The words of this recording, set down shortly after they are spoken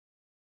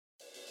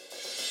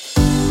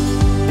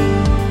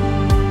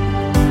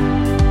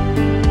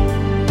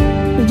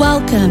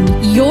Welcome.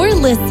 You're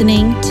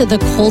listening to the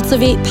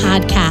Cultivate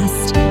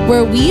podcast,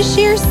 where we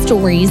share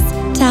stories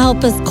to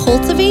help us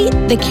cultivate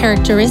the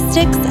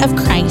characteristics of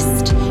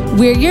Christ.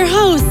 We're your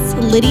hosts,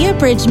 Lydia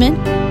Bridgman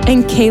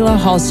and Kayla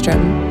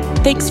Hallstrom.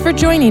 Thanks for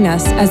joining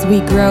us as we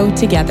grow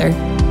together.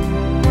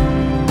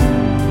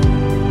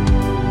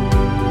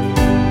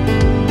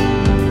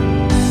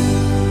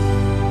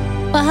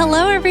 Well,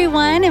 hello,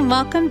 everyone, and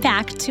welcome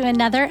back to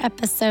another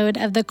episode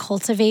of the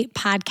Cultivate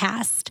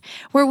podcast,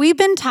 where we've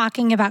been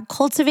talking about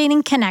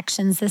cultivating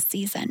connections this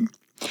season.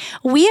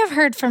 We have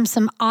heard from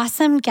some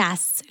awesome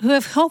guests who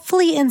have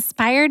hopefully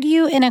inspired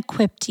you and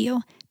equipped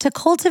you to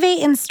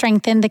cultivate and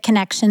strengthen the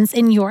connections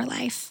in your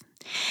life.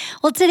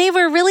 Well, today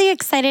we're really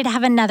excited to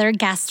have another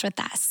guest with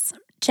us.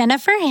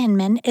 Jennifer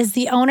Hinman is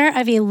the owner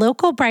of a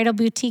local bridal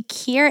boutique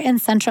here in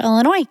Central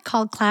Illinois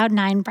called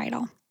Cloud9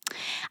 Bridal.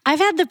 I've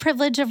had the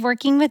privilege of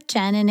working with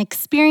Jen and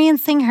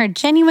experiencing her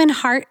genuine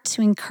heart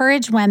to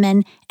encourage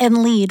women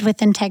and lead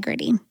with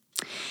integrity.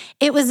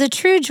 It was a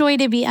true joy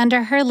to be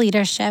under her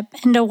leadership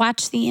and to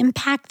watch the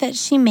impact that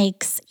she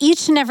makes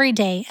each and every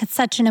day at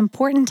such an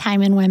important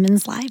time in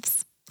women's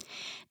lives.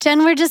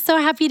 Jen, we're just so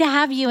happy to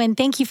have you, and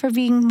thank you for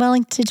being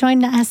willing to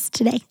join us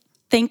today.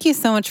 Thank you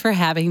so much for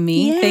having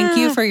me. Thank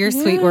you for your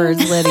sweet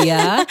words,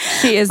 Lydia.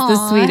 She is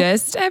the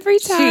sweetest every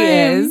time.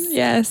 She is.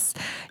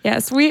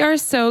 Yes. We are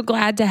so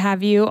glad to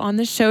have you on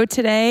the show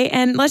today.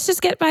 And let's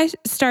just get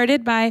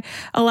started by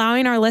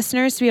allowing our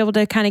listeners to be able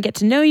to kind of get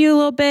to know you a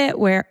little bit.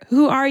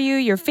 Who are you,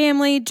 your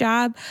family,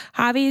 job,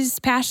 hobbies,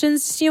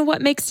 passions,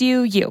 what makes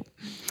you you?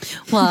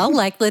 Well,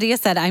 like Lydia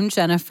said, I'm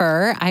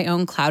Jennifer. I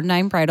own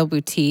Cloud9 Bridal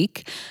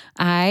Boutique.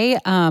 I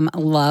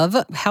love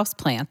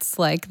houseplants.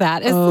 Like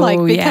that is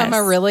become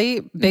a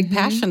really big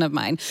passion of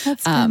mine.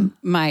 That's fun.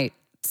 My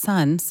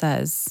son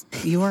says,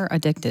 "You are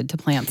addicted to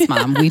plants,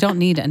 Mom. We don't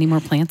need any more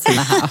plants in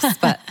the house."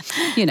 But,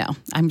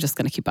 I'm just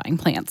going to keep buying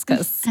plants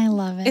because I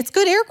love it. It's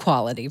good air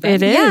quality.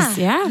 Right? It is.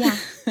 Yeah.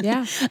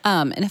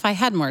 And if I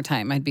had more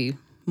time, I'd be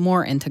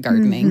more into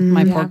gardening.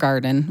 My poor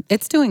garden.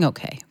 It's doing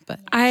okay. But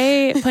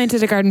I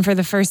planted a garden for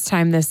the first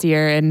time this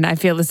year, and I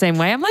feel the same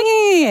way. I'm like,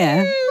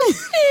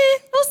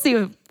 we'll see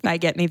if I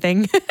get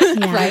anything.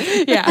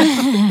 Right? Yeah.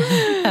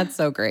 That's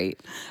so great.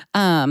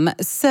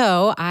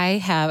 So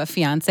I have a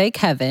fiance,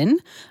 Kevin.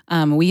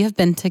 We have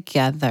been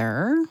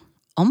together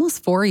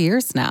almost 4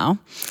 years now.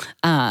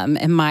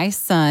 And my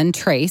son,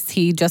 Trace,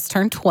 he just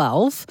turned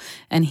 12,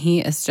 and he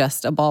is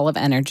just a ball of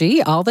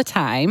energy all the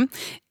time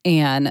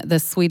and the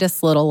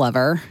sweetest little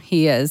lover.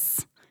 He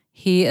is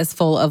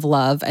full of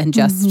love and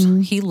just,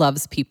 he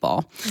loves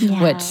people,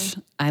 which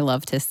I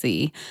love to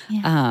see.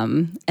 Yeah.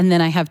 And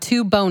then I have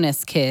 2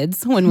 bonus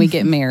kids when we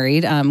get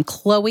married.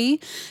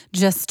 Chloe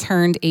just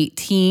turned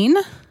 18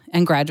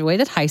 and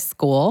graduated high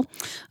school.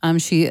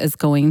 She is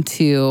going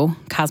to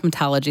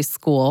cosmetology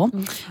school.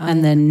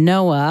 And then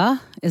Noah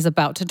is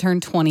about to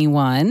turn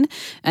 21,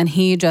 and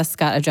he just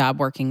got a job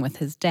working with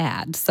his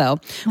dad. So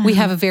we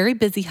have a very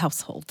busy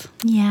household.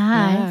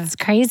 Yeah, it's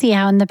crazy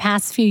how in the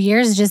past few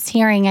years, just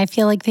hearing, I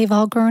feel like they've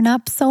all grown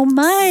up so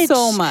much.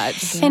 So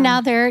much. And now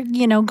they're,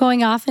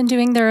 going off and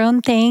doing their own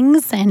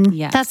things. And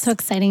that's so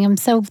exciting. I'm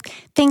so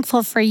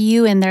thankful for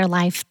you in their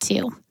life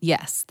too.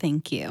 Yes,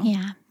 thank you.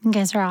 Yeah, you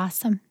guys are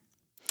awesome.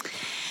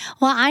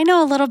 Well, I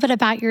know a little bit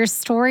about your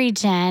story,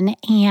 Jen,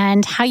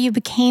 and how you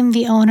became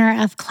the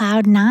owner of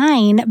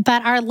Cloud9,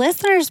 but our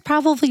listeners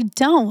probably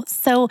don't.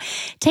 So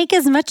take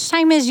as much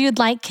time as you'd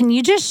like. Can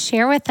you just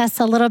share with us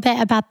a little bit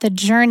about the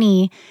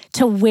journey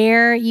to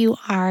where you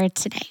are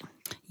today?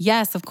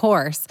 Yes, of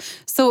course.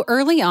 So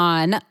early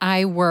on,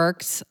 I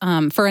worked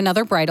for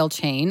another bridal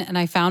chain, and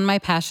I found my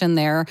passion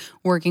there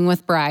working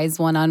with brides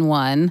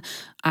one-on-one.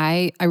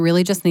 I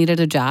really just needed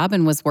a job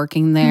and was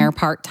working there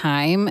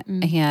part-time,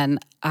 and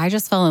I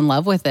just fell in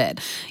love with it.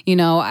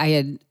 I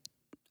had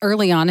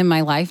early on in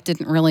my life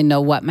didn't really know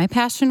what my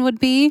passion would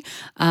be.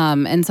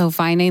 And so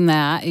finding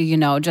that,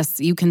 just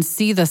you can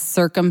see the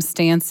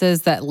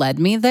circumstances that led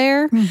me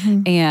there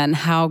and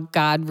how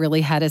God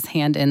really had his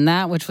hand in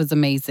that, which was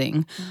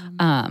amazing.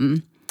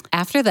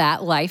 After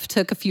that, life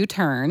took a few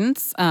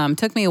turns,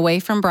 took me away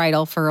from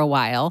bridal for a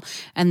while.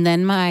 And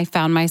then I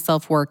found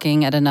myself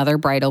working at another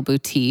bridal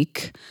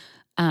boutique,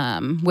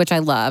 which I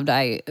loved.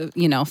 I,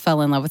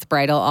 fell in love with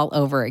bridal all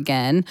over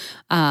again.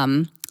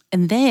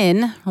 And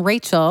then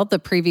Rachel, the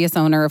previous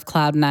owner of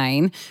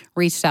Cloud9,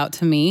 reached out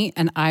to me,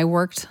 and I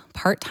worked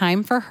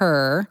part-time for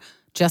her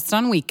just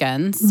on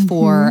weekends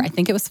for, I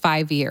think it was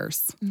 5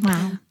 years.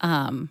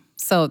 Wow.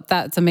 So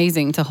that's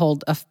amazing to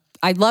hold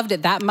I loved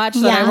it that much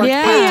that I worked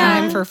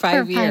part-time for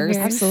 5 years.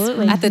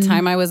 Absolutely. At the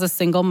time, I was a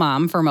single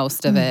mom for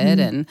most of it.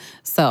 And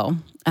so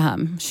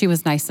she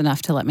was nice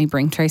enough to let me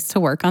bring Trace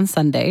to work on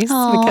Sundays.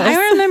 Oh,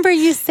 I remember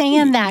you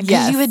saying that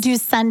because you would do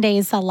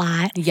Sundays a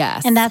lot.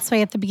 Yes. And that's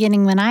why at the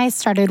beginning when I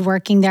started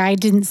working there, I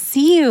didn't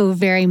see you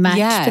very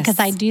much because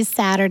I do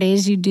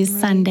Saturdays, you do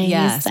Sundays.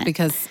 Yes,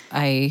 because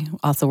I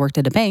also worked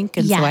at a bank,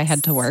 and so I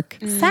had to work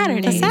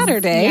Saturdays.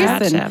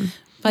 Gotcha.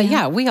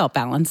 But we all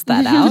balanced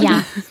that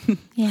out.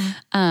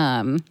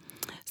 Yeah.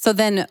 So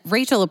then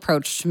Rachel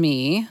approached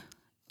me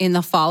in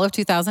the fall of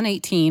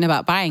 2018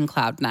 about buying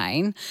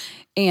Cloud9.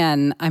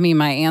 And I mean,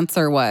 my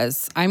answer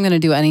was, I'm going to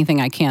do anything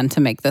I can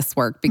to make this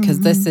work because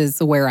this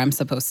is where I'm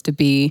supposed to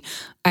be.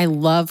 I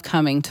love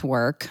coming to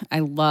work. I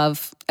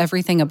love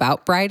everything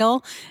about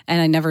Bridal.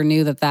 And I never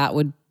knew that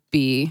would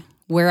be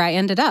where I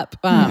ended up.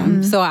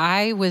 So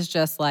I was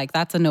just like,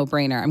 that's a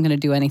no-brainer. I'm going to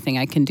do anything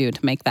I can do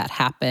to make that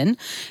happen.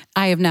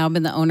 I have now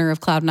been the owner of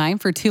Cloud9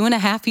 for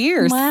 2.5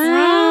 years.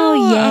 Wow.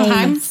 Yay.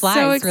 Time flies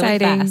So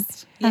exciting. really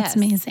fast. That's Yes.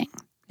 amazing.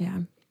 Yeah.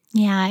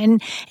 Yeah.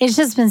 And it's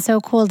just been so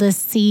cool to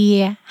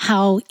see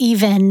how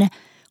even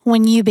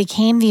when you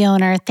became the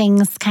owner,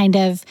 things kind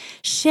of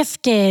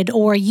shifted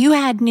or you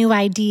had new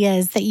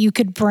ideas that you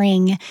could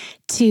bring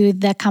to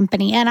the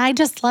company. And I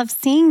just love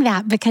seeing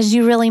that because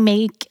you really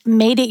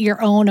made it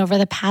your own over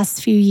the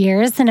past few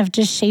years and have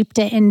just shaped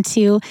it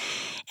into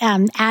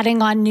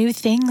adding on new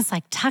things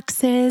like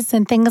tuxes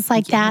and things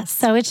like that.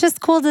 So it's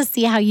just cool to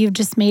see how you've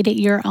just made it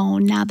your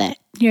own now that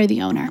you're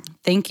the owner.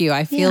 Thank you.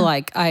 I feel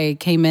like I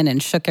came in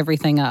and shook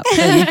everything up.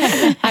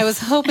 And I was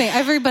hoping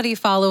everybody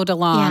followed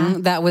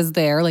along that was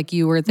there, like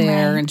you were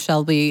there and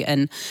Shelby.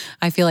 And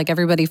I feel like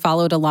everybody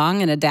followed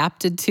along and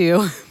adapted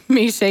to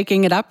me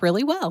shaking it up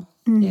really well.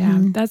 Yeah,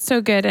 that's so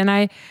good. And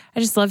I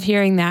just love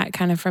hearing that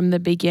kind of from the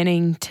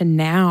beginning to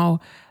now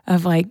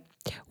of like,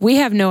 we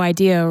have no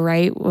idea,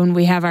 right? When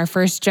we have our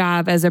first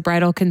job as a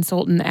bridal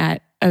consultant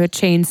at a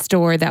chain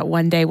store that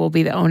one day we'll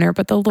be the owner,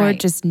 but the Lord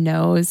just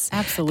knows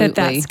that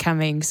that's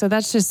coming. So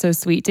that's just so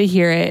sweet to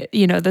hear it,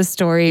 the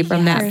story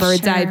from that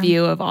bird's eye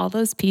view of all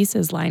those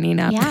pieces lining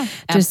up. Yeah,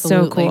 just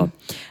so cool.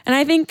 And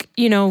I think,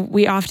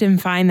 we often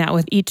find that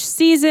with each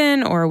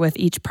season or with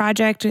each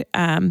project,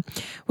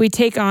 we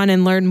take on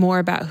and learn more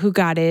about who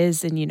God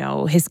is and,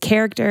 his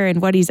character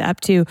and what he's up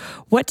to.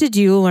 What did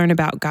you learn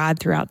about God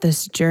throughout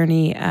this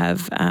journey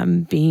of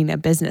being a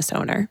business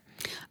owner?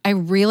 I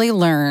really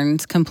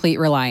learned complete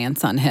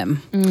reliance on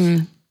him.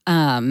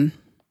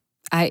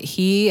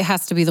 He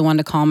has to be the one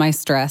to calm my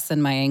stress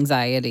and my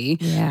anxiety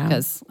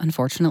because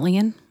unfortunately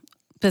in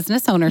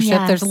business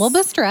ownership, there's a little bit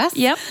of stress.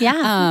 Yep.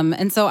 Yeah.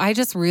 And so I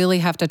just really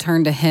have to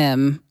turn to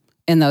him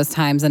in those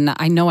times. And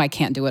I know I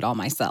can't do it all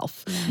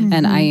myself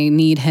and I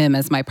need him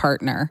as my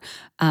partner.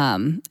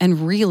 And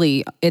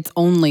really it's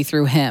only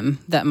through him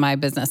that my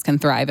business can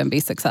thrive and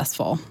be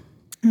successful.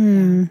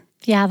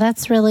 Yeah,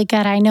 that's really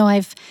good. I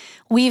know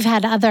we've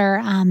had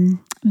other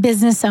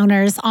business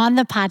owners on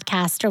the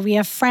podcast, or we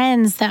have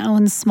friends that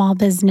own small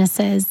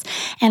businesses.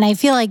 And I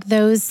feel like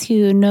those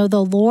who know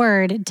the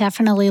Lord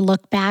definitely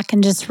look back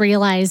and just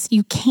realize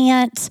you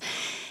can't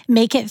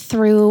make it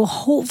through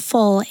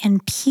hopeful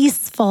and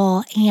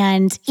peaceful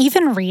and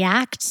even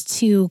react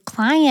to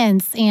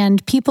clients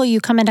and people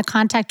you come into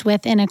contact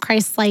with in a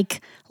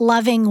Christ-like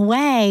loving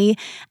way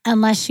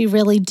unless you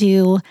really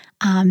do,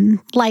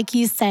 like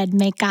you said,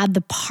 make God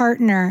the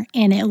partner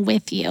in it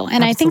with you.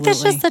 And I think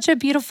that's just such a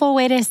beautiful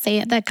way to say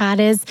it, that God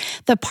is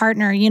the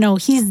partner.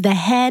 He's the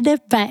head,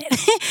 but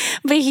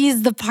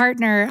he's the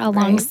partner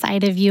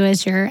alongside of you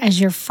as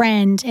your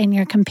friend and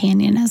your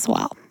companion as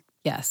well.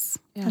 Yes.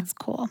 Yeah. That's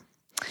cool.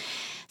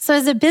 So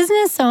as a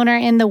business owner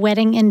in the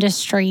wedding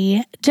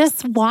industry,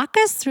 just walk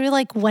us through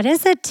what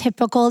does a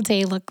typical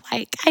day look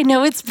like? I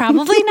know it's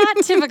probably not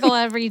typical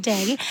every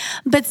day,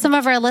 but some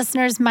of our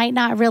listeners might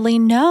not really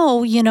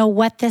know,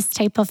 what this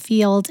type of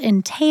field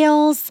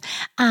entails.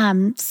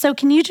 So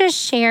can you just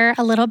share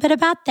a little bit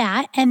about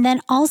that? And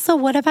then also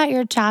what about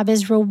your job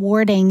is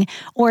rewarding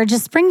or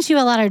just brings you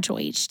a lot of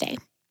joy each day?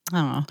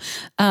 Oh,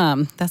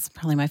 that's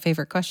probably my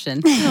favorite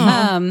question.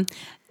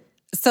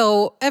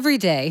 So every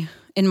day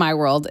in my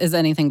world is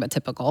anything but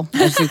typical,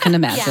 as you can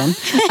imagine.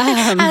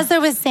 As I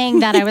was saying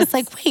that, I was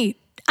like, wait,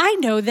 I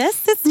know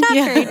this. It's not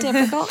very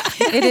typical.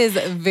 It is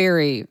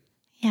very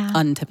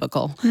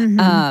untypical.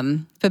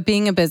 But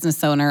being a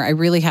business owner, I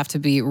really have to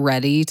be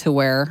ready to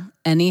wear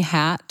any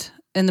hat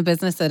in the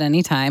business at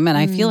any time. And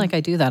I feel like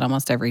I do that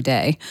almost every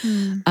day.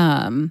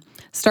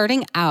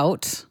 Starting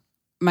out,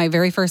 my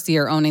very first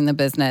year owning the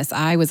business,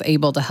 I was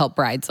able to help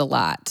brides a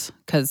lot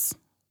because,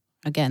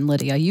 again,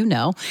 Lydia, you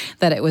know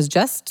that it was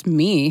just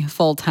me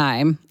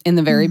full-time in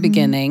the very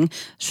beginning.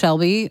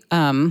 Shelby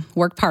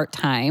worked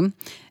part-time,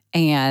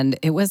 and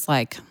it was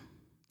like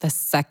the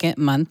second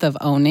month of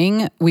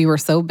owning, we were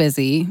so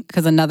busy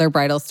because another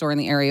bridal store in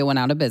the area went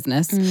out of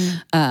business.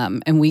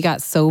 And we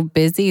got so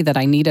busy that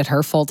I needed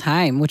her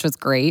full-time, which was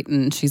great,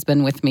 and she's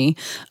been with me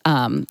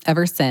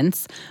ever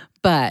since.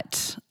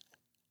 But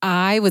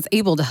I was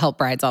able to help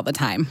brides all the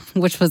time,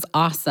 which was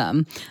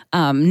awesome.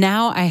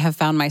 Now I have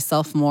found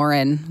myself more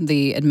in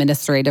the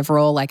administrative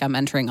role, like I'm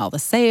entering all the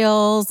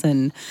sales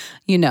and,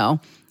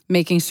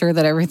 making sure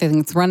that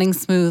everything's running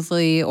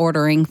smoothly,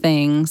 ordering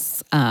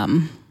things.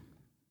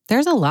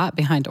 there's a lot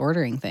behind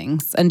ordering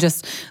things and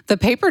just the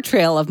paper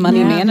trail of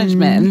money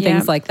management and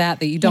things like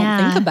that you don't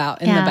think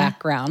about in the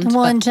background.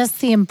 Well, and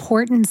just the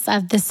importance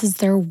of this is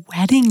their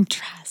wedding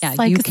dress. Yeah,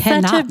 like, you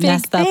cannot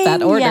mess up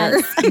that order.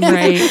 Yes.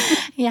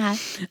 Right.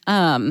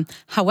 Yeah.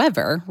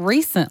 However,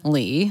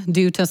 recently,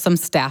 due to some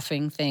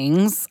staffing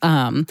things,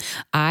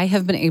 I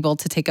have been able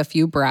to take a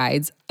few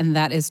brides, and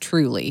that is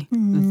truly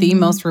the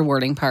most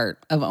rewarding part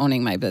of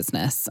owning my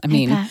business. I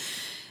mean,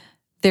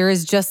 there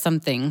is just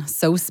something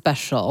so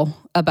special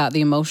about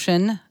the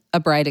emotion a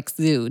bride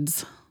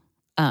exudes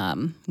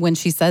when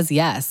she says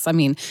yes. I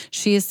mean,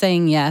 she is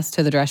saying yes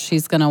to the dress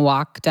she's going to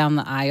walk down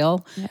the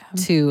aisle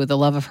to the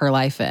love of her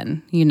life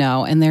in,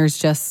 and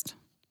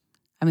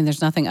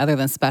there's nothing other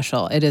than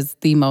special. It is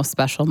the most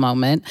special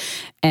moment.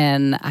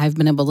 And I've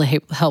been able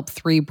to help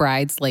 3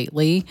 brides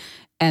lately,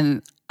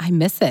 and I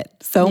miss it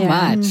so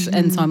much.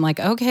 And so I'm like,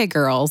 okay,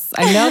 girls,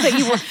 I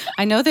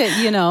know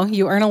that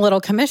you earn a little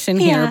commission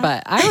here,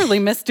 but I really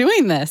miss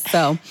doing this.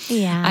 So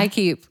I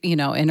keep,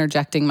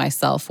 interjecting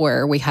myself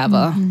where we have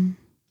a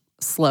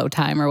slow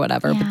time or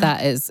whatever,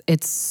 but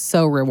it's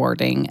so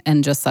rewarding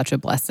and just such a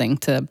blessing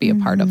to be a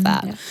part of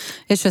that.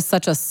 It's just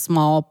such a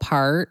small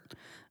part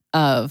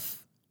of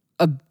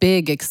a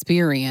big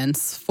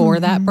experience for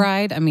that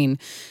bride. I mean,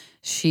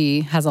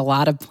 she has a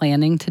lot of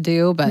planning to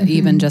do, but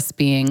even just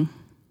being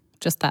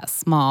just that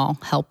small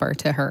helper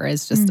to her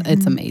is just,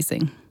 it's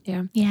amazing.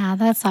 Yeah,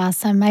 that's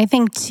awesome. I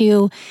think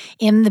too,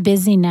 in the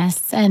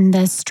busyness and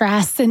the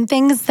stress and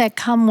things that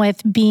come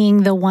with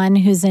being the one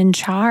who's in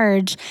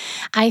charge,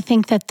 I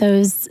think that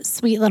those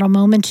sweet little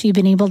moments you've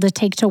been able to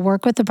take to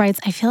work with the brides,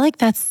 I feel like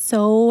that's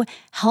so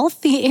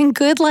healthy and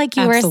good, like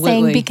you were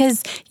saying,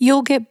 because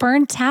you'll get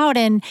burnt out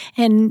and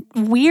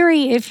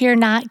weary if you're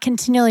not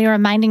continually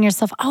reminding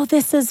yourself, oh,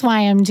 this is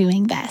why I'm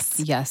doing this.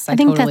 Yes, I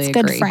think totally that's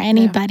good agree. for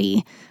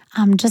anybody.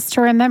 Just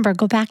to remember,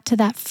 go back to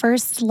that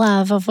first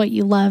love of what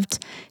you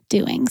loved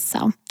doing.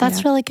 So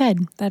that's really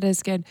good. That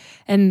is good.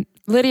 And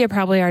Lydia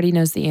probably already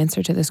knows the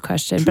answer to this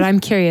question, but I'm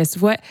curious,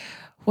 what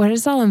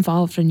is all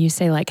involved when you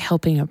say like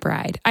helping a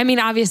bride? I mean,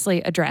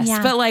 obviously a dress,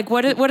 but like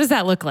what does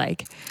that look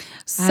like?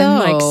 So,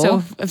 I'm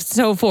like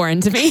so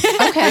foreign to me.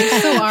 Okay,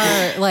 so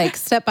our like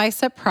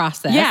step-by-step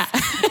process. Yeah.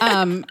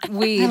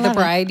 The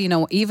bride,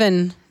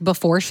 even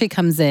before she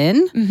comes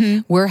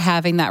in, we're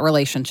having that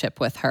relationship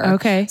with her.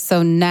 Okay.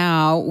 So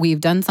now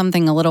we've done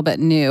something a little bit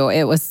new.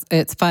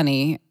 It's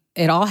funny.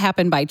 It all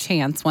happened by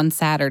chance. One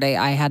Saturday,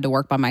 I had to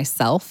work by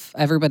myself.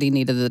 Everybody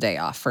needed the day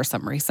off for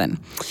some reason.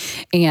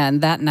 And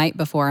that night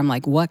before, I'm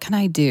like, what can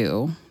I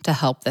do to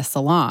help this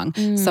along?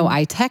 So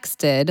I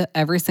texted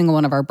every single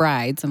one of our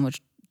brides and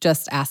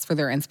just asked for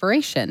their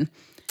inspiration.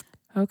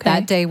 Okay.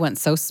 That day went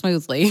so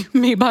smoothly,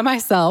 me by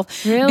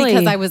myself. Really?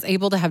 Because I was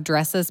able to have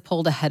dresses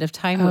pulled ahead of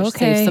time, which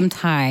saved some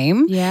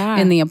time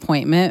in the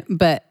appointment.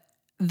 But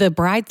the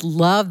brides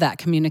love that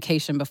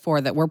communication before,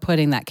 that we're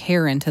putting that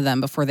care into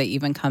them before they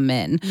even come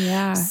in.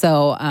 Yeah.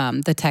 So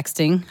the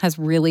texting has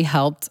really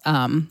helped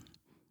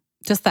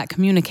just that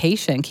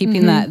communication,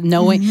 keeping that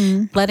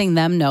knowing, letting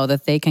them know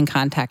that they can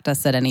contact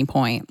us at any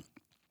point.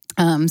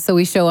 So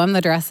we show them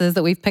the dresses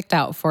that we've picked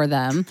out for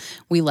them.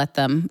 We let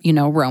them,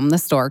 roam the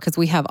store because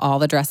we have all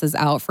the dresses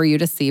out for you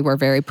to see. We're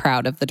very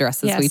proud of the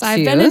dresses we choose.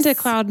 I've been into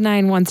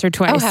Cloud9 once or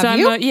twice. Oh, have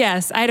you?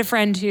 Yes. I had a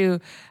friend who,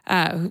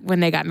 when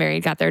they got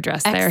married, got their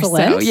dress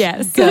Excellent. there. So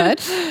yes.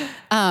 Good.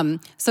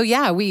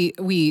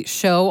 We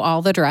show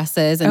all the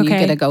dresses and you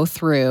get to go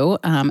through,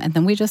 and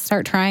then we just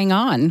start trying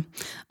on.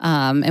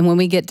 And when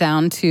we get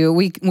down to,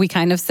 we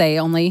kind of say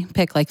only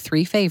pick like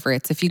 3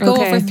 favorites. If you go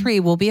over 3,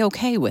 we'll be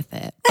okay with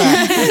it.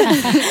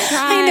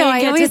 I know.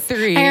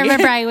 I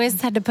remember I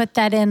always had to put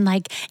that in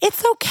like,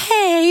 it's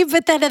okay.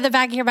 But then in the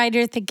back of your mind,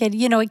 you're thinking,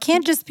 it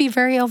can't just be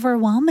very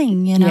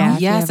overwhelming, Yeah,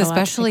 yes,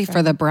 especially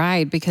for the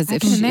bride, because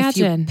if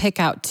you pick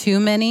out too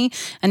many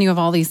and you have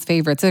all these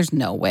favorites, there's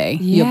no way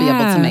you'll be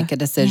able to make a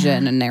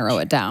decision and narrow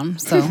it down.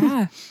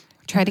 So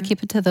try to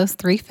keep it to those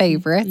 3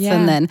 favorites. Yeah.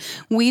 And then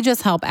we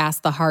just help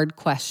ask the hard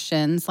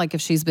questions. Like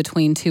if she's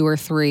between 2 or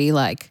 3,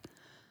 like,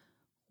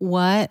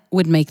 what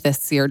would make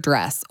this your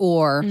dress?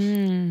 Or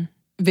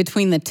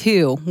between the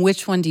 2,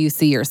 which one do you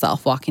see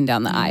yourself walking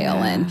down the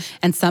aisle in?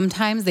 And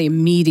sometimes they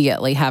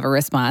immediately have a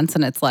response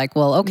and it's like,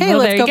 well, okay,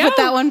 let's go put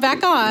that one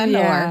back on.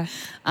 Yeah.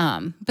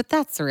 But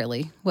that's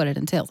really what it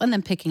entails. And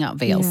then picking out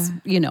veils,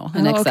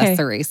 and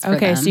accessories for them.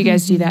 Okay, so you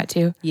guys do that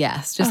too?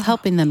 Yes, just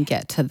helping them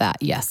get to that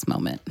yes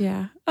moment.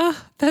 Yeah. Oh,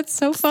 that's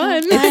so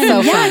fun. It's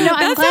so fun. No,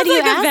 I'm glad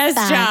you like asked the best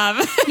that.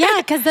 job. Yeah,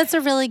 because that's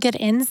a really good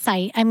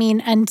insight. I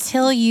mean,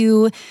 until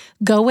you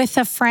go with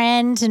a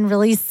friend and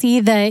really see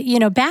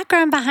the,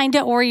 background behind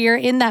it, or you're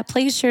in that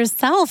place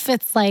yourself,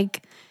 it's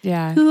like,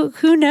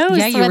 who knows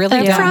you what really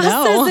the don't process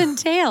know.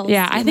 entails.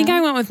 Yeah, I think I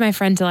went with my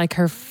friend to like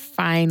her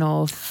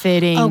final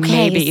fitting,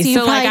 Okay, maybe.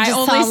 so like you I just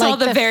only saw, saw like,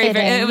 the the very,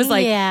 fitting. it was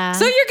like, Yeah.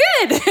 so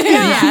you're good.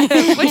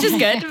 Yeah, which is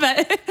good.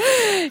 But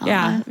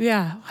yeah.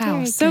 Wow.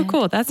 Very So good.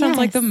 cool. That sounds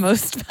like the Yes.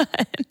 most fun.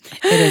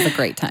 It is a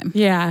great time.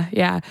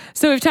 Yeah.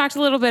 So we've talked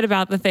a little bit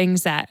about the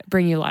things that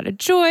bring you a lot of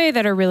joy,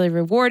 that are really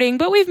rewarding,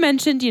 but we've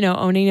mentioned,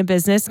 owning a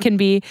business can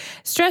be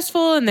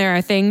stressful, and there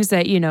are things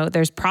that,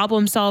 there's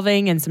problem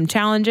solving and some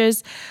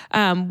challenges.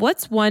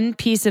 What's one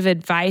piece of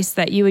advice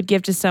that you would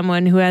give to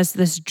someone who has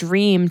this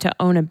dream to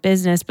own a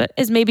business, but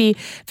is maybe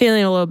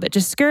feeling a little bit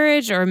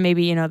discouraged, or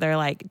maybe, they're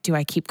like, do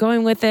I keep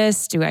going with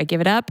this? Do I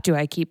give it up? Do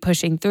I keep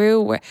pushing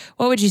through? What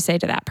would you say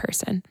to that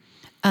person?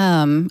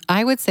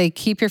 I would say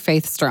keep your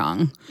faith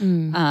strong.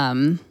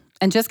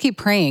 And just keep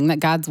praying that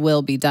God's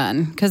will be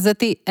done. Because at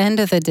the end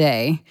of the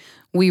day,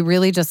 we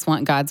really just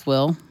want God's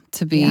will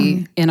to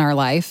be in our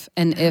life.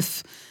 And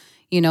if,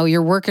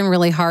 you're working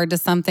really hard to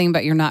something,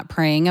 but you're not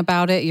praying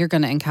about it, you're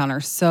going to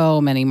encounter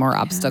so many more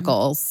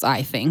obstacles,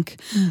 I think.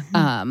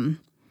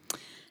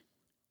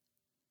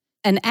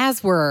 And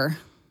as we're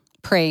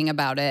praying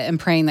about it and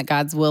praying that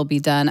God's will be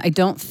done, I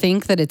don't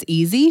think that it's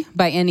easy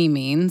by any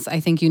means. I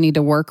think you need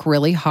to work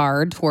really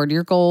hard toward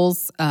your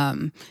goals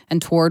and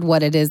toward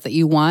what it is that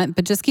you want,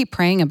 but just keep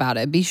praying about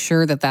it. Be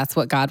sure that that's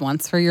what God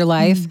wants for your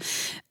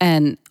life,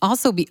 and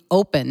also be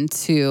open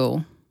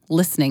to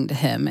listening to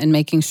Him and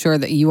making sure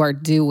that you are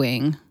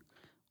doing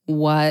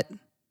what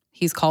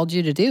He's called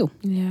you to do.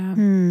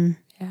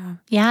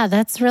 Yeah,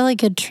 that's really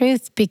good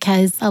truth,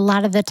 because a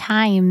lot of the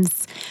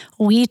times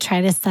we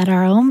try to set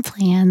our own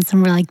plans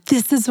and we're like,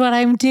 this is what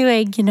I'm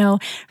doing,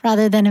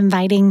 rather than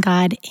inviting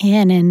God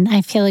in. And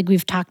I feel like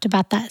we've talked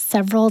about that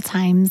several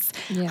times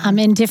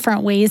in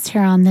different ways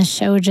here on the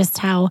show, just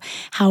how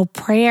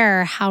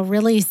prayer, how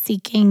really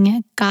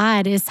seeking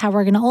God is how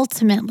we're going to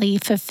ultimately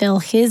fulfill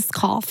His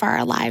call for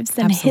our lives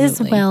and His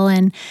will.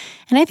 And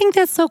I think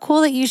that's so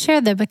cool that you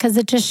shared that, because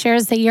it just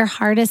shares that your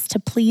heart is to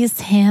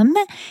please Him.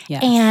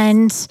 Yes.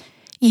 And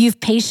you've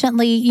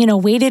patiently,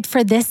 waited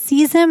for this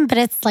season, but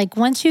it's like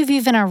once you've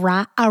even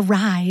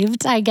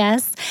arrived, I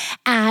guess,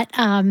 at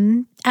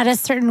a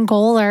certain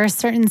goal or a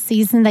certain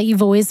season that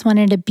you've always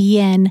wanted to be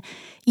in,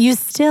 you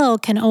still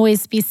can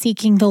always be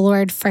seeking the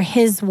Lord for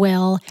His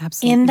will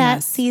in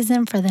that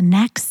season, for the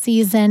next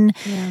season.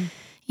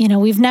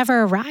 We've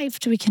never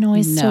arrived. We can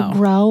always still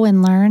grow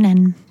and learn,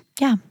 and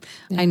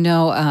I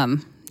know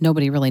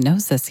nobody really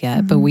knows this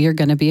yet, but we are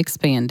going to be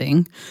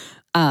expanding.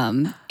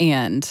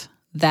 And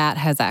that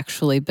has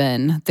actually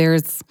been,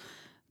 there's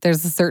a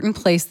certain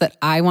place that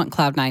I want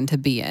Cloud9 to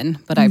be in,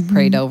 but I've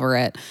prayed over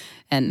it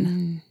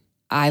and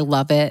I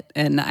love it.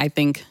 And I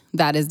think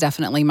that is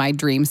definitely my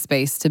dream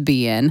space to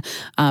be in.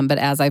 But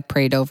as I've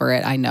prayed over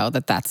it, I know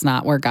that that's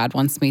not where God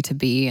wants me to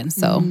be. And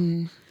so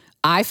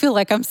I feel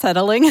like I'm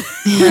settling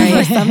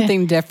for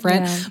something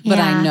different, but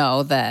I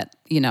know that,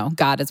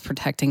 God is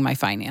protecting my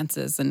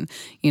finances, and,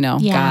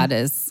 God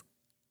is,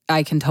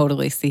 I can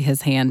totally see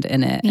His hand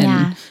in it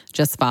and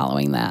just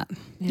following that.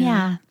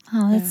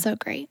 Oh, that's so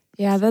great.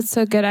 Yeah, that's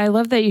so good. I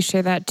love that you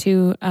share that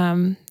too,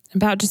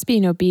 about just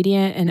being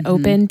obedient and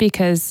open,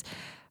 because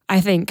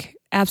I think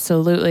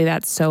absolutely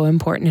that's so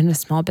important in a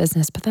small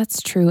business, but that's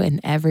true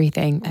in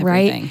everything.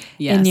 Right?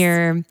 Yes. In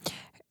your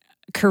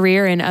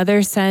career, in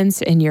other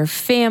sense, in your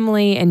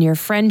family, in your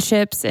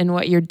friendships, and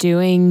what you're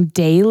doing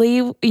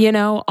daily,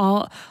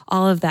 all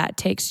of that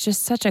takes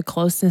just such a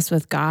closeness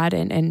with God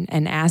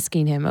and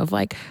asking Him of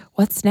like,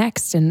 what's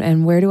next,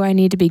 and where do I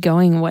need to be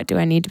going? What do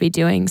I need to be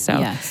doing?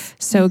 So,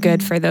 so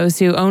good for those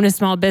who own a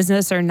small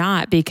business or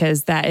not,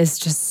 because that is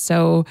just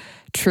so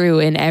true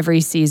in every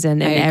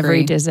season and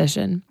every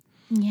decision.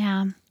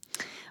 Yeah.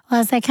 Well,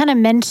 as I kind of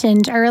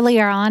mentioned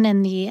earlier on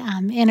in the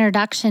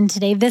introduction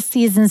today, this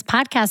season's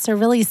podcasts are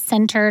really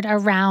centered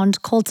around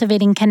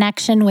cultivating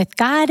connection with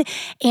God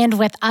and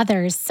with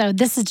others. So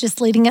this is just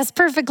leading us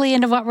perfectly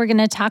into what we're going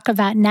to talk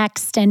about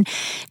next. And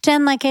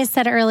Jen, like I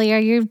said earlier,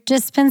 you've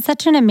just been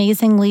such an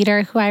amazing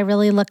leader who I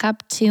really look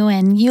up to,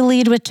 and you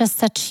lead with just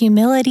such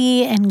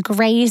humility and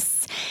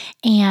grace.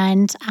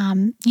 And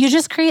you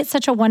just create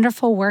such a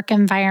wonderful work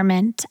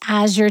environment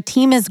as your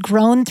team has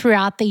grown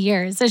throughout the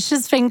years. It's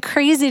just been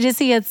crazy to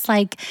see.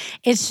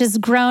 It's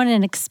just grown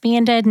and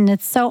expanded, and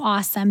it's so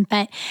awesome.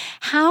 But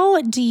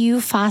how do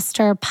you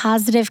foster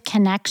positive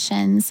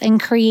connections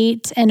and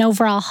create an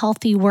overall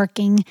healthy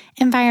working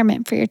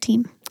environment for your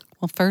team?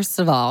 Well, first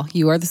of all,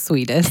 you are the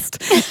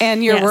sweetest,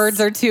 and your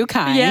words are too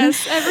kind.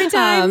 Yes, every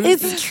time.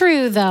 It's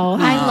true, though.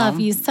 I love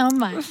you so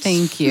much.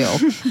 Thank you.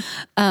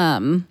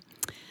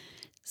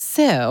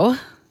 So,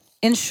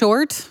 in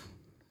short,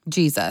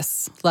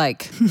 Jesus,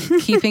 like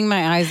keeping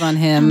my eyes on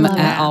Him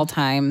at all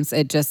times.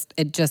 It just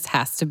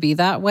has to be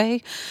that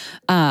way.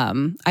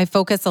 I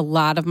focus a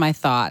lot of my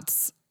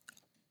thoughts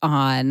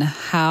on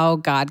how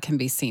God can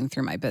be seen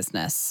through my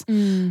business.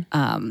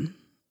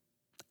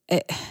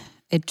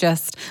 It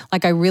just,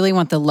 like, I really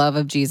want the love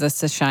of Jesus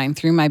to shine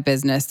through my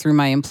business, through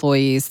my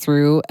employees,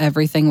 through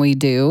everything we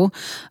do.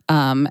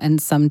 And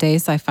some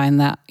days I find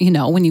that,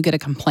 when you get a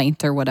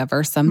complaint or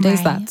whatever, some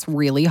days that's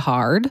really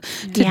hard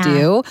to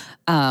do.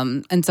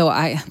 And so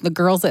the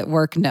girls at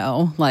work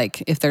know,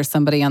 like, if there's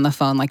somebody on the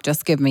phone, like,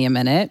 just give me a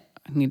minute.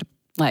 I need to,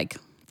 like,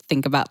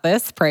 think about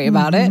this, pray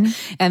about it,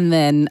 and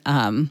then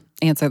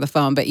answer the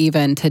phone. But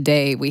even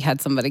today we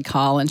had somebody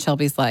call and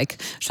Shelby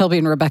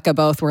and Rebecca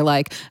both were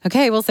like,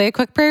 okay, we'll say a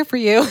quick prayer for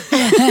you.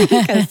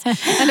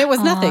 And it was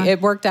nothing. It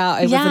worked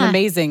out. It was an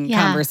amazing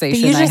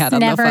conversation I had on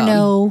the phone. You just never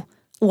know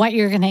what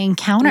you're going to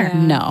encounter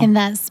in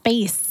that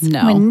space.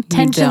 No, when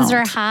tensions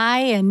are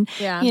high and,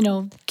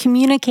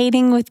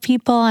 communicating with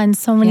people on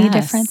so many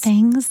different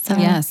things. So,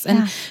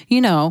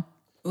 and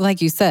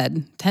like you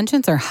said,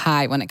 tensions are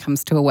high when it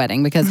comes to a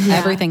wedding because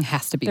everything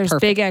has to be perfect.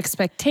 There's big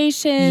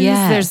expectations.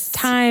 There's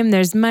time.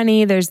 There's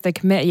money. There's the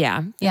commit.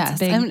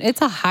 Yes. And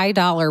it's a high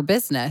dollar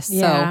business.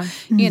 So,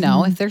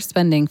 if they're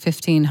spending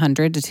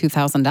 $1,500 to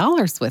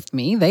 $2,000 with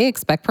me, they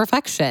expect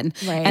perfection.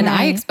 Right. And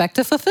I expect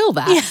to fulfill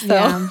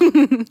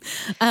that.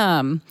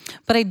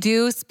 But I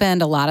do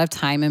spend a lot of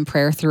time in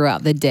prayer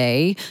throughout the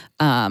day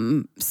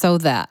so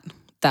that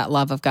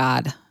love of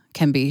God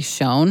can be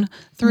shown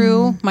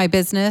through my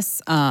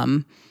business.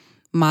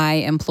 My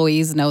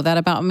employees know that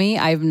about me.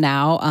 I've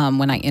now,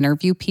 when I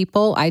interview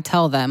people, I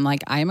tell them,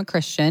 like, I am a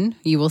Christian.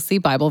 You will see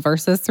Bible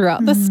verses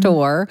throughout the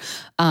store.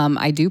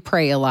 I do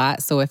pray a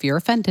lot. So if you're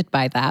offended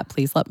by that,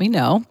 please let me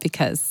know,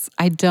 because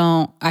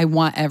I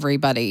want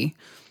everybody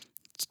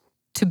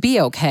to be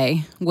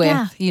okay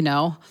with,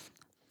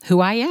 who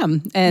I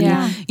am. And,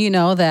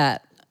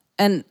 that.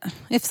 And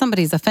if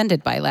somebody's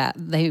offended by that,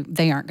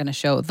 they aren't going to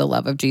show the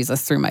love of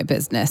Jesus through my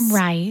business.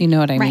 Right. You know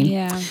what I mean?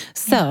 Yeah.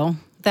 So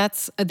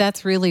that's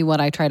really what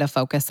I try to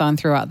focus on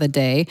throughout the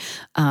day.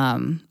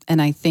 And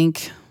I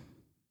think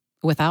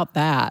without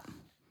that,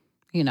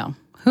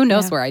 who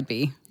knows where I'd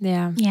be.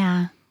 Yeah.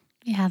 Yeah.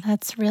 Yeah,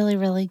 that's really,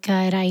 really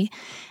good. I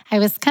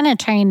was kind of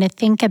trying to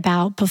think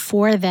about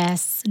before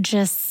this,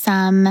 just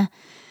some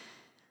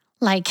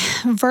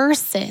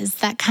verses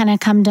that kind of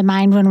come to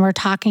mind when we're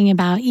talking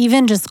about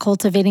even just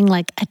cultivating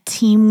like a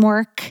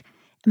teamwork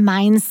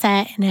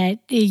mindset and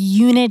a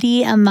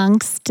unity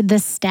amongst the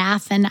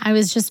staff. And I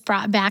was just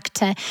brought back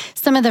to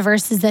some of the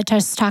verses that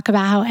just talk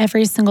about how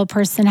every single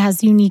person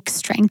has unique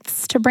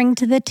strengths to bring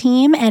to the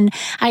team. And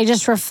I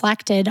just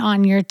reflected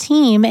on your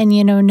team and,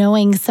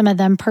 knowing some of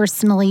them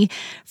personally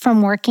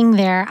from working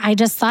there. I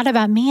just thought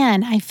about,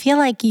 man, I feel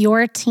like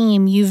your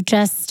team, you've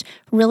just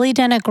really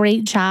done a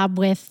great job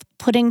with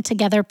putting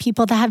together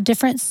people that have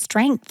different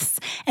strengths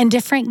and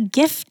different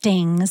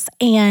giftings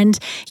and,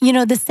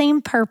 the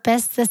same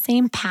purpose, the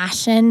same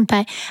passion.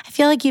 But I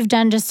feel like you've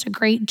done just a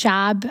great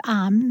job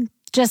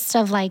just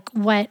of like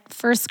what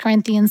 1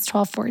 Corinthians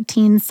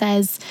 12:14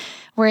 says,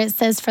 where it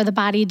says, for the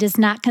body does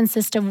not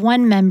consist of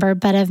one member,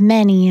 but of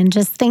many. And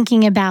just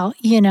thinking about,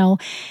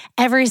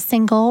 every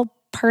single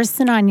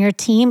person on your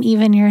team,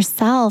 even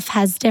yourself,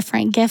 has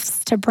different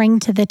gifts to bring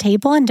to the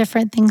table and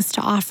different things to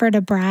offer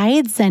to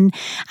brides. And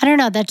I don't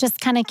know, that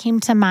just kind of came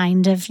to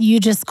mind of you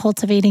just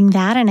cultivating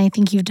that. And I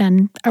think you've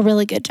done a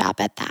really good job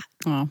at that.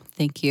 Oh,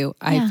 thank you.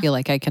 I feel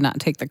like I cannot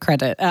take the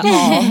credit at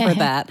all for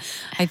that.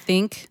 I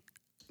think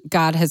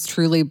God has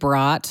truly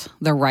brought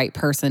the right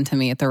person to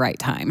me at the right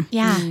time.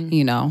 Yeah.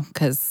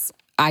 Because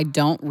I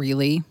don't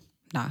really,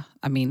 I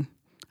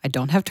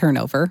don't have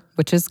turnover,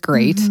 which is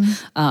great.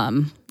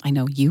 I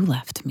know you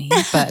left me,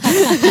 but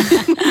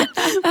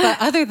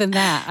but other than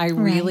that, I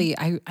really,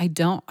 I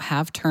don't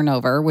have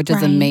turnover, which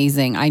is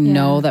amazing. I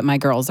know that my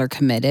girls are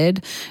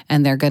committed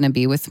and they're going to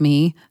be with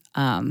me.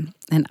 And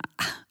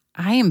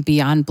I am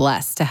beyond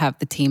blessed to have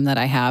the team that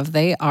I have.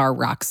 They are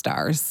rock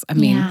stars.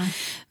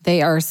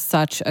 They are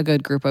such a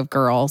good group of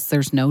girls.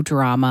 There's no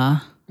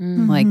drama.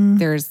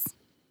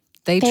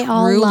 They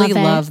truly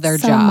love their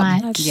so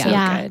job. Much. So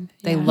good.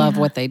 They love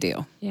what they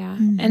do. Yeah.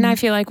 And I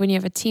feel like when you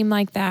have a team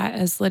like that,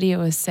 as Lydia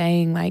was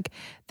saying, like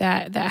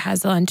that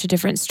has a bunch of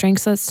different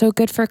strengths. So it's so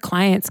good for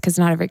clients because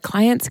not every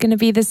client's going to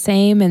be the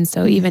same. And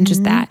so even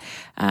just that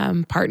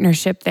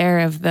partnership there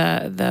of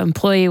the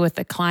employee with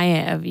the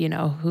client of,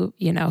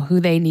 who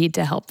they need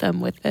to help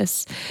them with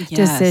this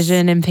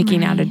decision and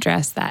picking out a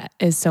dress, that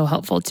is so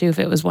helpful too. If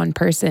it was one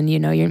person, you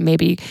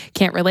maybe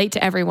can't relate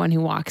to everyone who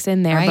walks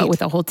in there, but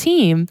with a whole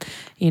team,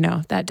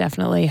 that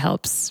definitely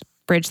helps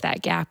bridge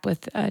that gap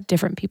with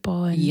different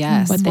people and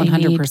what they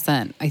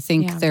 100%. Need. I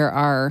think there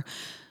are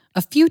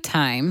a few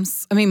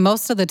times,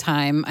 most of the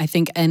time, I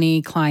think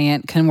any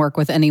client can work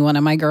with any one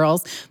of my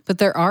girls, but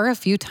there are a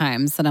few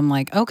times that I'm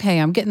like, okay,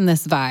 I'm getting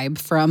this vibe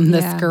from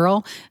this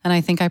girl, and I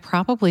think I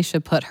probably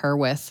should put her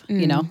with,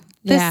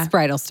 this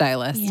bridal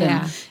stylist.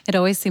 Yeah. And it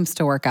always seems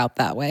to work out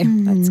that way.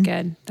 That's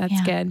good.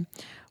 That's good.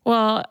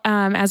 Well,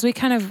 as we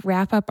kind of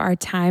wrap up our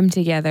time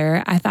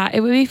together, I thought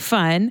it would be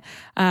fun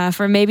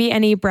for maybe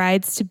any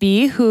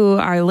brides-to-be who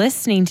are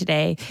listening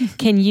today.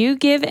 Can you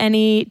give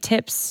any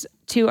tips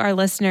to our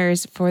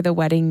listeners for the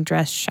wedding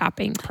dress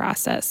shopping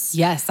process?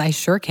 Yes, I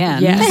sure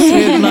can. Yes,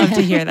 we would love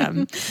to hear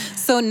them.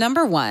 So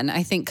number one,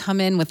 I think come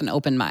in with an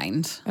open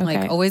mind. Okay.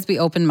 Like always be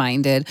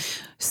open-minded.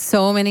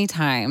 So many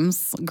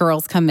times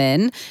girls come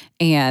in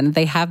and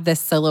they have this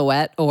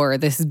silhouette or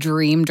this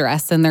dream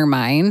dress in their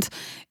mind.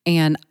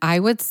 And I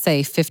would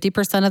say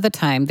 50% of the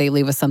time they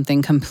leave with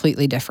something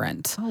completely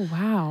different. Oh,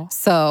 wow.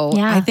 So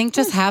I think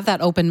just have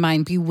that open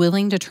mind. Be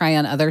willing to try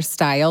on other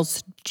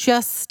styles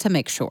just to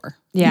make sure.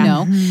 Yeah. You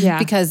know? Yeah.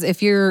 Because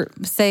if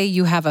say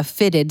you have a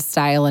fitted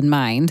style in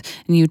mind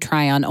and you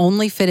try on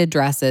only fitted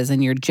dresses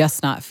and you're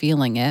just not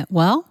feeling it,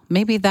 well,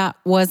 maybe that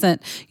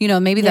wasn't,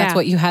 maybe that's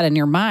what you had in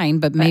your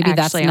mind, but maybe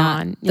that's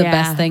not the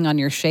best thing on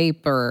your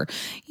shape or,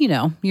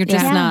 you're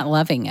just not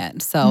loving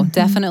it. So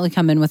definitely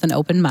come in with an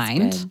open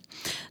mind.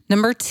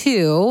 Number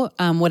two,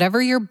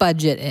 whatever your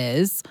budget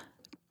is,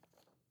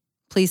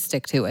 please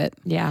stick to it.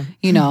 Yeah.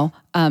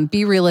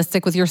 Be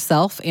realistic with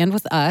yourself and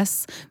with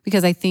us,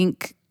 because I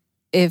think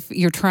if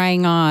you're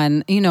trying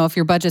on, if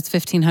your budget's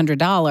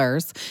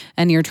 $1,500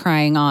 and you're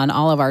trying on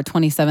all of our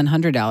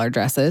 $2,700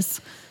 dresses,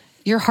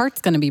 your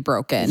heart's going to be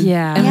broken.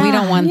 Yeah. And we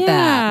don't want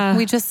that.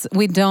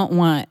 We don't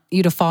want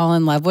you to fall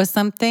in love with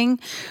something,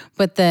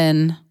 but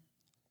then,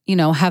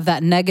 have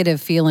that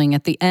negative feeling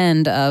at the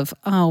end of,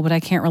 oh, but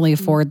I can't really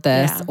afford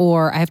this,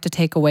 or I have to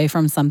take away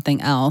from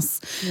something else.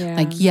 Yeah.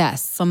 Like,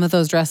 yes, some of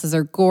those dresses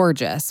are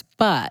gorgeous,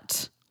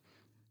 but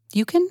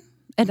you can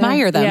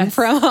admire them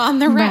from on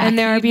the rack. And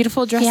there are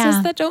beautiful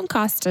dresses that don't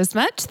cost as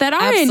much that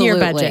are in your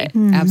budget.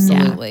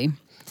 Absolutely.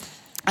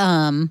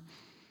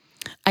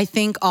 I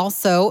think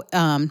also,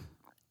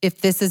 if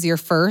this is your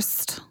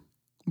first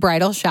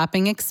bridal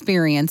shopping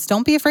experience,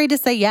 don't be afraid to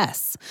say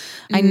yes.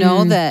 I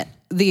know that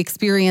the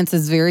experience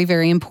is very,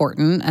 very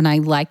important, and I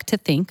like to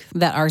think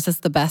that ours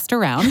is the best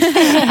around.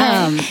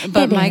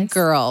 But my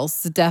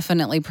girls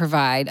definitely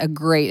provide a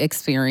great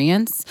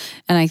experience,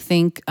 and I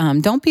think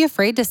don't be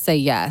afraid to say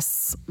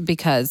yes,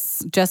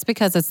 because just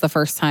because it's the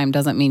first time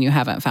doesn't mean you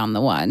haven't found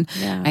the one.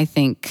 Yeah. I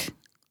think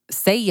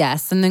say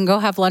yes and then go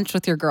have lunch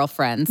with your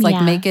girlfriends. Like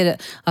make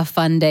it a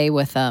fun day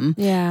with them.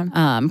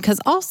 Yeah. Because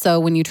also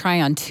when you try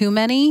on too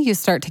many, you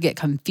start to get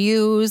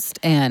confused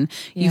and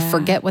you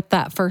forget what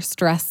that first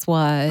dress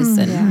was.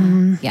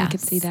 And I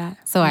could see that.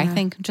 So I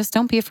think just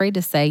don't be afraid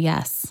to say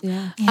yes.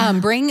 Yeah.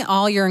 Bring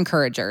all your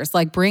encouragers.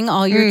 Like bring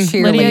all your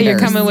cheerleaders. Lydia, you're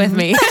coming with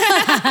me.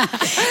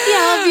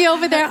 I'll be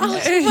over there. Oh,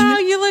 wow,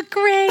 you look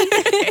great.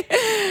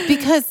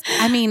 Because,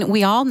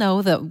 we all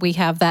know that we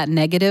have that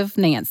negative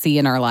Nancy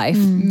in our life.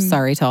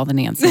 Sorry to all the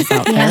Nancys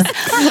out there.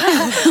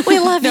 We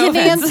love you,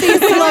 Nancy. We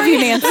love you,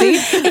 Nancy.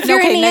 If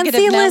you're a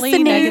Nancy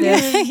listening.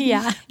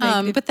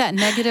 But that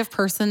negative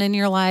person in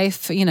your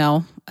life,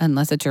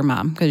 unless it's your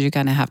mom, because you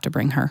kind of have to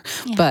bring her.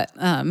 Yeah. But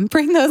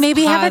bring those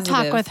maybe positive,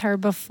 have a talk with her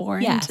before.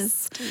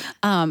 Yes.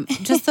 And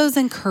just those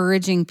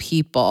encouraging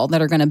people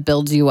that are going to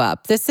build you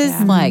up. This is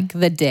like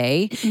the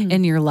day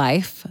in your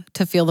life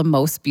to feel the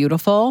most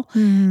beautiful.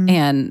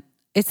 And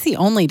it's the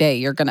only day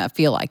you're going to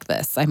feel like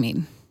this.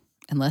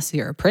 Unless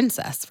you're a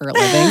princess for a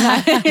living.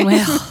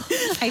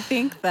 I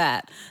think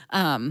that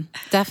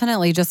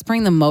definitely just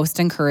bring the most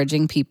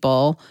encouraging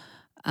people,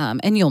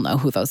 and you'll know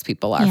who those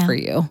people are for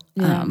you.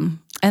 Yeah.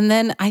 And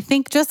then I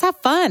think just have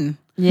fun.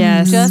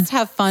 Yes. Just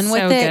have fun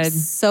with it. Good.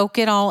 Soak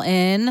it all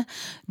in.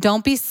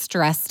 Don't be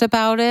stressed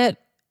about it.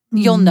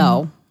 You'll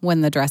know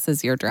when the dress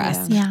is your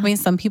dress. Yeah.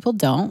 Some people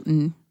don't,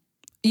 and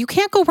you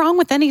can't go wrong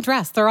with any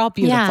dress. They're all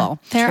beautiful.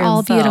 Yeah, they're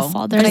all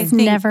beautiful. There's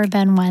never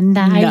been one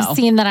that I've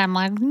seen that I'm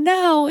like,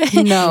 no.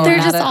 They're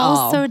just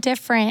all so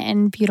different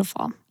and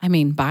beautiful.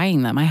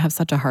 Buying them, I have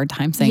such a hard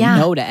time saying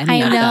no to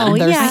any of them.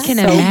 I can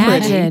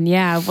imagine.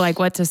 Yeah, like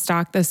what to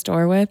stock the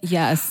store with.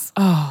 Yes.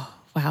 Oh,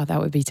 wow, that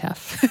would be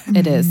tough.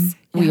 It is.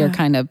 We are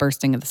kind of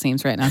bursting at the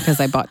seams right now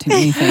because I bought too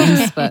many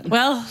things. But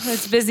well,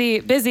 it's busy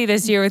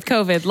this year with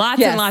COVID.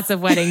 Lots and lots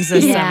of weddings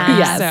this summer.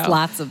 Yes,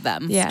 lots of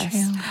them.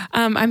 Yes.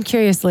 I'm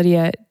curious,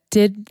 Lydia,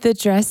 did the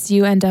dress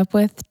you end up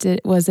with,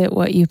 was it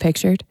what you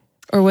pictured?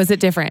 Or was it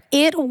different?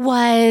 It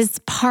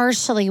was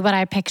partially what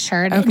I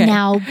pictured. Okay.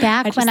 Now,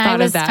 back when I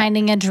was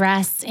finding a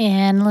dress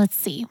in, let's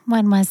see,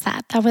 when was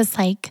that? That was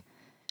like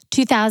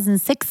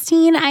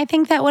 2016, I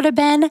think that would have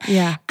been.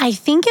 Yeah. I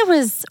think it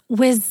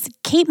was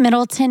Kate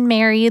Middleton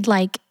married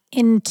like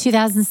in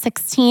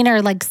 2016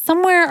 or like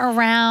somewhere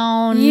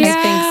around I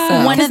think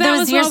so. One of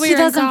those years,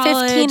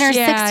 2015 or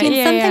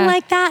 16, something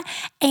like that.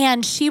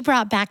 And she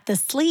brought back the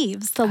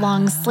sleeves, the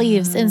long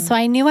sleeves. And so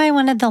I knew I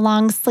wanted the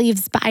long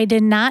sleeves, but I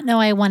did not know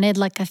I wanted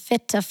like a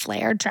fit to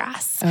flare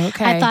dress.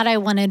 Okay. I thought I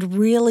wanted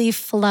really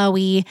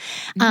flowy.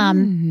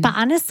 But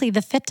honestly,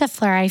 the fit to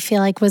flare I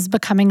feel like was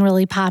becoming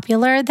really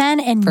popular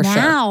then. And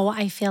now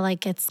I feel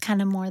like it's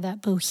kind of more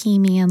that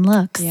bohemian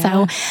look. Yeah.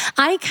 So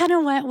I kind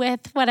of went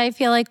with what I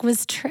feel like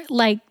was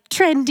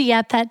trendy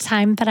at that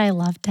time, but I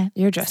loved it.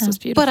 Your dress was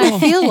beautiful. But I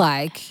feel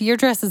like your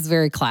dress is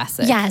very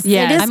classic. Yes,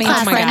 Yes. it is I mean,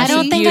 classic. oh my gosh, I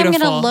don't think I'm beautiful.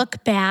 going to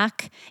look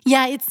back.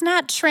 Yeah, it's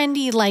not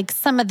trendy like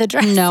some of the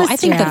dresses. No, I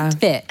think Yeah. the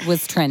fit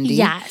was trendy.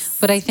 Yes.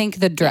 But I think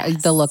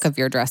the look of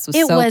your dress was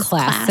It so was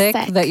classic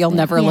classic. that you'll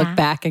never Yeah. look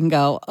back and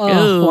go,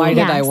 oh, Ooh. why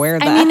did I Yes. wear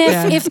that? I mean,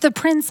 if the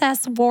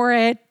princess wore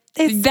it,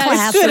 it's That's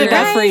classic, good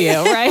enough for right?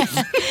 you, right?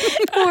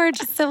 Or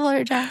just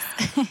similar dress.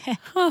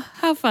 Oh,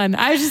 how fun.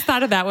 I just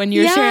thought of that when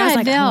you were sharing. I was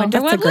like, no. I wonder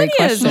That's what a great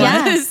Lydia's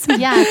question. was.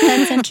 Yeah,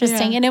 that's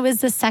interesting. Yeah. And it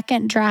was the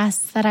second dress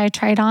that I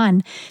tried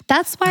on.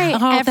 That's why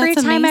every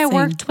that's time I amazing.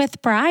 worked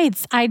with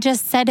brides, I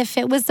just said if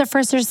it was the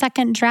first or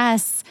second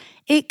dress,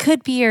 it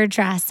could be your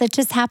dress. It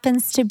just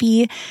happens to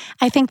be,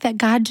 I think that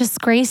God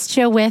just graced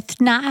you with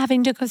not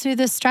having to go through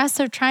the stress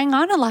of trying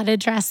on a lot of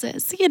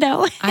dresses, you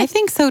know? I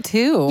think so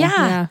too.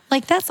 Yeah.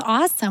 Like that's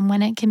awesome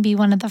when it can be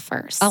one of the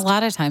first. A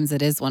lot of times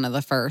it is one of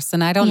the first.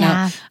 And I don't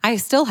Yeah. know. I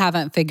still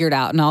haven't figured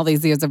out in all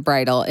these years of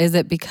bridal, is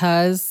it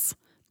because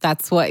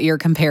that's what you're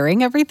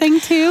comparing everything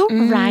to?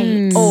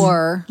 Right.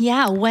 Or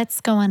Yeah, what's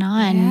going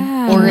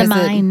on Or in the is it-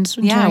 mind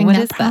yeah, during what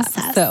that is that?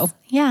 process? So-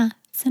 Yeah,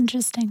 it's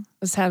interesting.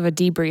 Let's have a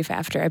debrief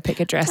after I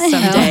pick a dress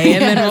someday,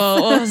 and then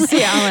we'll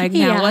see. I'm like, now,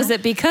 Yeah. was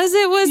it because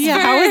it was yeah,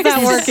 first? how is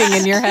that working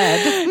in your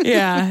head?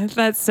 Yeah,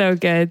 that's so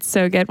good.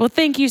 So good. Well,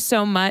 thank you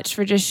so much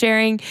for just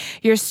sharing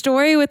your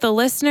story with the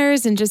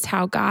listeners and just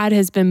how God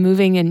has been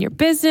moving in your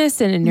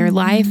business and in your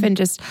life and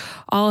just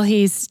all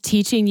he's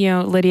teaching you.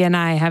 Lydia and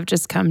I have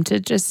just come to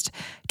just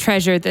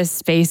treasure this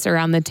space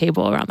around the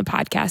table, around the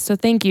podcast. So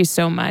thank you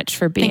so much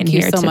for being Thank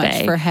you here so today.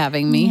 much for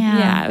having me.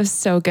 Yeah, it was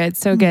so good.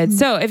 So good.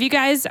 So if you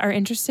guys are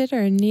interested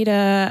or need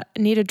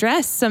a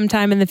dress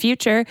sometime in the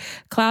future,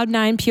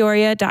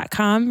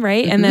 cloud9peoria.com,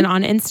 right? And then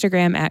on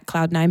Instagram at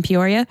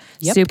cloud9peoria.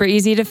 Yep. Super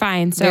easy to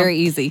find. So Very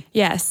easy.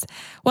 yes.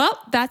 Well,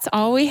 that's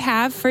all we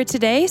have for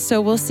today.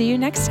 So we'll see you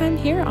next time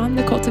here on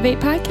the Cultivate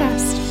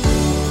podcast.